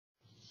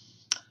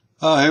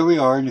Here we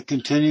are in the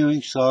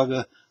continuing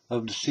saga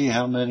of to see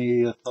how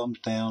many thumbs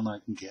down I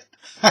can get.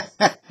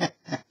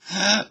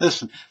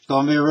 Listen, it's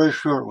going to be a very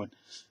short one.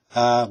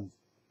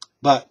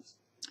 But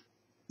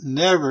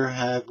never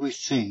have we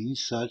seen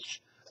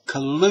such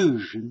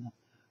collusion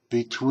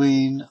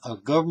between a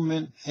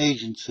government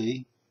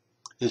agency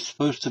that's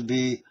supposed to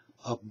be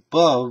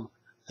above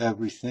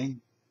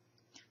everything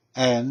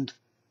and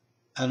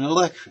an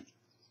election.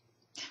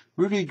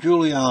 Rudy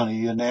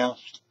Giuliani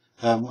announced,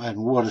 and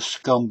what a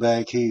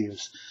scumbag he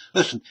is.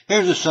 Listen,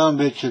 here's a son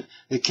of a bitch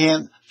that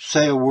can't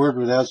say a word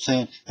without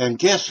saying, and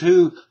guess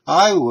who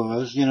I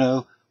was,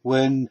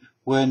 when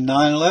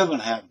 9/11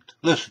 happened.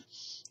 Listen,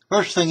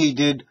 first thing he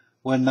did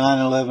when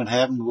 9/11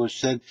 happened was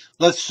said,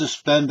 let's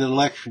suspend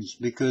elections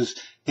because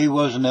he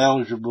wasn't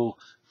eligible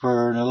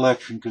for an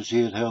election because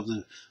he had held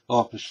the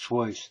office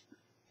twice.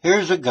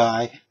 Here's a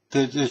guy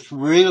that is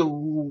real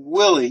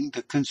willing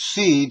to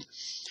concede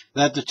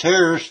that the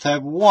terrorists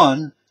have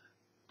won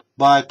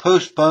by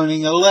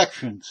postponing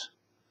elections.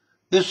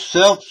 This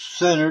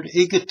self-centered,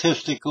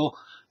 egotistical,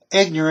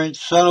 ignorant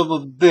son of a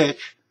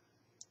bitch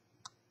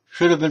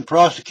should have been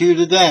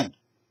prosecuted then.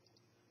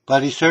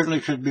 But he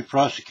certainly should be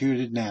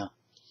prosecuted now.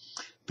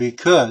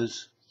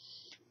 Because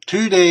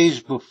 2 days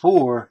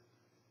before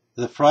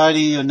the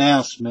Friday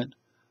announcement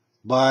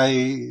by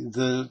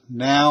the,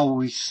 now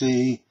we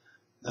see,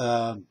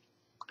 head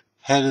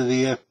of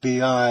the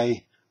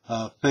FBI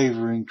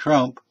favoring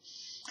Trump,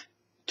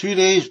 2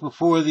 days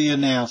before the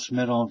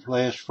announcement on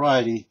last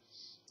Friday,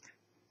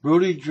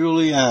 Rudy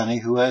Giuliani,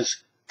 who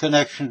has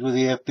connections with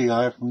the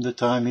FBI from the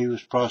time he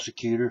was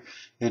prosecutor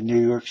in New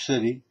York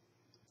City,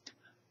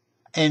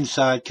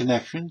 inside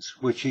connections,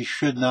 which he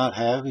should not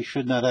have. He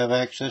should not have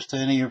access to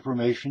any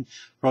information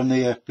from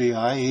the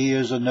FBI. He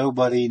is a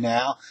nobody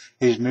now.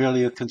 He's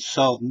merely a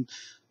consultant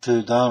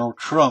to Donald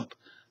Trump.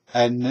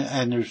 And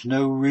there's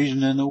no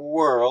reason in the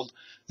world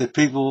that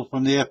people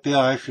from the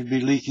FBI should be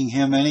leaking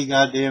him any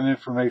goddamn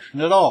information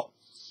at all.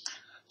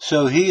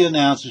 So he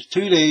announces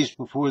 2 days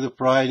before the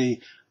Friday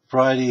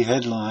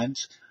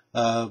headlines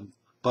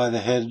by the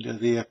head of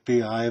the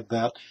FBI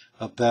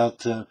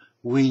about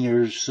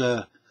Weiner's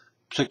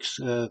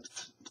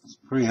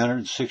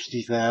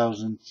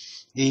 360,000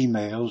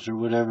 emails or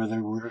whatever they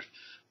were.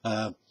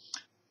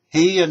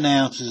 He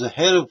announces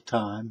ahead of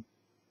time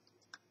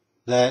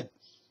that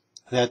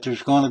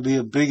there's going to be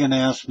a big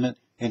announcement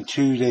in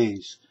 2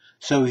 days.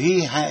 So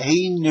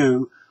he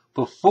knew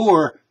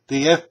before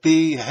the head of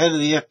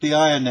the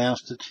FBI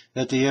announced it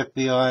that the head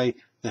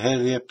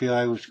of the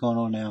FBI was going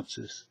to announce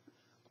this.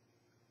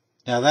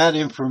 Now that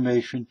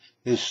information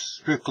is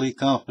strictly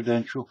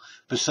confidential.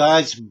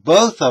 Besides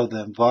both of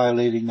them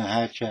violating the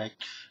Hatch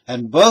Act,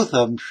 and both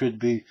of them should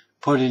be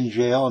put in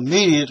jail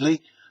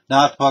immediately,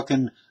 not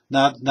in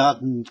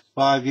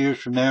 5 years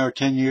from now or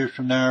 10 years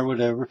from now or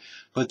whatever,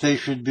 but they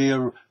should be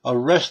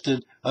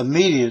arrested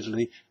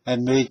immediately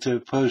and made to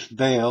post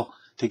bail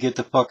to get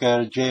the fuck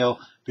out of jail,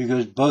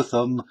 because both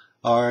of them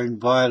are in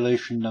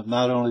violation of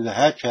not only the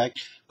Hatch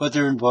Act, but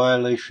they're in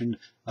violation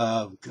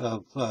of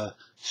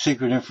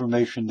secret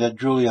information that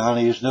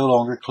Giuliani is no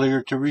longer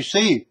cleared to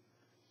receive.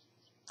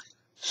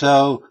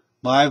 So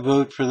my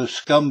vote for the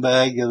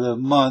scumbag of the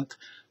month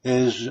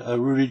is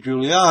Rudy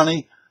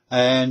Giuliani,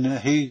 and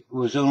he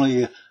was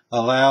only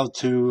allowed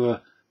to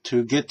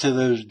get to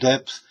those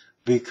depths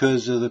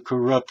because of the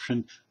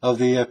corruption of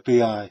the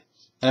FBI.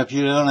 And if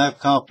you don't have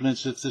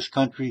confidence, if this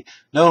country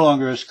no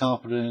longer has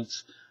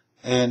confidence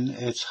in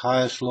its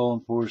highest law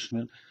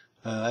enforcement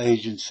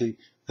agency,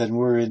 then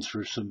we're in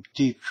for some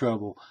deep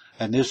trouble.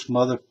 And this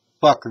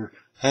motherfucker,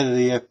 head of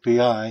the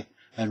FBI,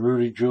 and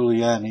Rudy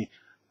Giuliani,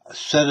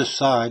 set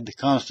aside the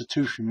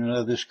Constitution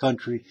of this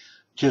country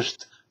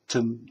just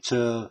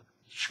to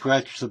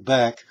scratch the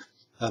back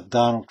of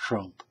Donald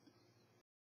Trump.